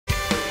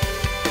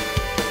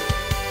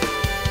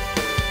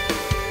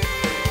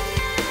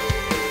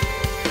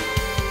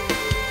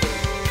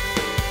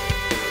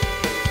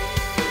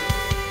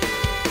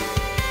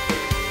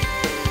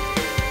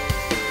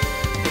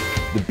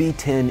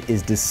B10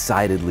 is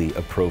decidedly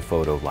a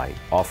Profoto light,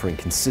 offering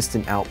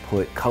consistent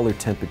output, color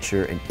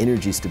temperature, and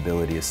energy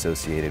stability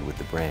associated with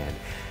the brand.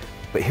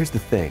 But here's the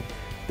thing,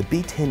 the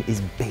B10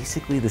 is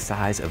basically the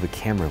size of a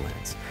camera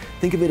lens.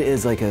 Think of it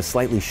as like a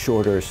slightly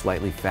shorter,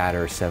 slightly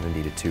fatter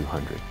 70 to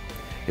 200.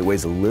 It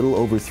weighs a little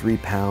over 3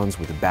 pounds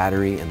with a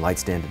battery and light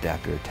stand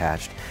adapter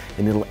attached,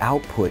 and it'll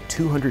output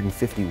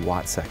 250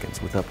 watt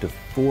seconds with up to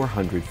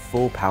 400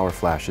 full power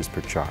flashes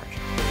per charge.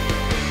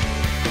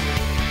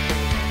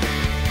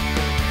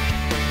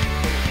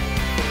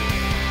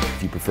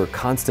 If you prefer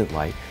constant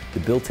light,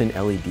 the built-in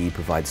LED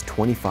provides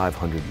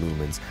 2,500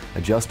 lumens,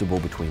 adjustable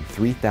between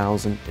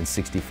 3,000 and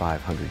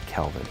 6,500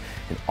 Kelvin,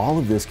 and all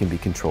of this can be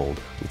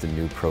controlled with the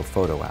new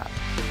Profoto app.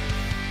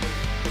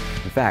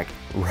 In fact,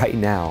 right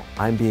now,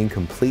 I'm being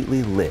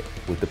completely lit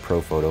with the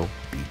Profoto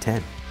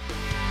B10.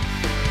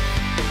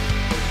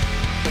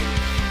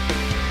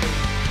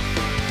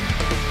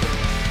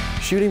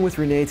 Shooting with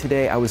Renee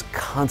today, I was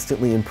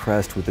constantly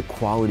impressed with the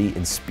quality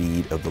and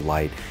speed of the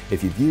light.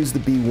 If you've used the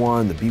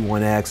B1, the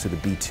B1X, or the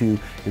B2,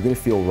 you're going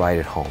to feel right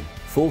at home.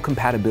 Full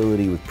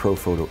compatibility with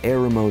Profoto Air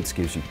remotes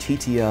gives you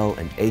TTL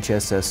and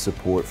HSS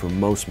support for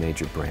most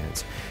major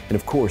brands. And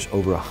of course,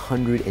 over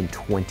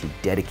 120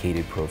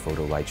 dedicated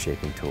Profoto light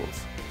shaping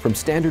tools. From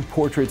standard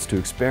portraits to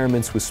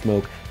experiments with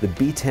smoke, the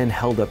B10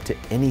 held up to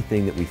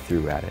anything that we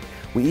threw at it.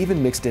 We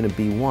even mixed in a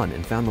B1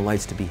 and found the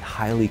lights to be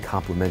highly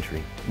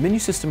complementary. The menu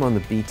system on the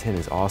B10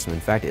 is awesome. In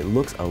fact, it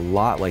looks a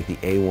lot like the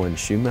A1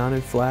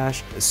 shoe-mounted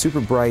flash. It's super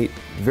bright,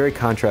 very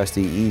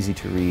contrasty, easy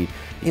to read.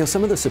 You know,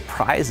 some of the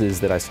surprises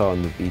that I saw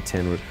in the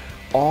B10 were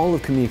all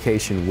of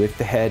communication with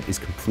the head is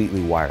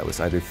completely wireless,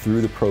 either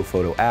through the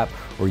Profoto app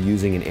or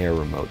using an Air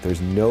remote.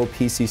 There's no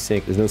PC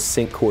sync, there's no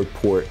sync cord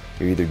port.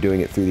 You're either doing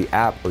it through the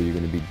app or you're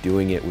going to be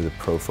doing it with a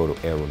Profoto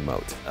Air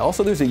remote.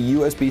 Also, there's a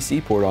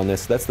USB-C port on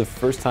this. That's the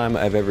first time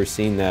I've ever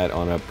seen that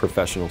on a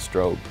professional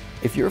strobe.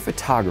 If you're a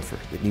photographer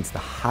that needs the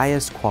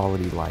highest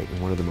quality light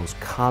in one of the most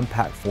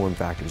compact form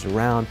factors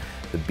around,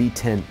 the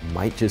B10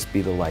 might just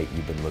be the light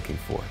you've been looking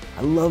for.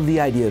 I love the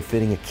idea of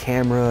fitting a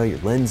camera, your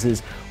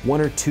lenses,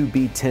 1 or 2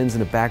 B10s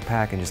in a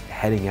backpack and just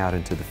heading out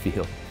into the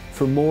field.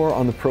 For more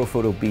on the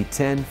Profoto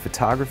B10,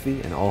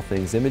 photography, and all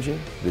things imaging,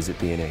 visit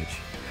B&H.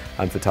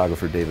 I'm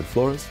photographer David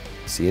Flores.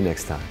 See you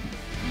next time.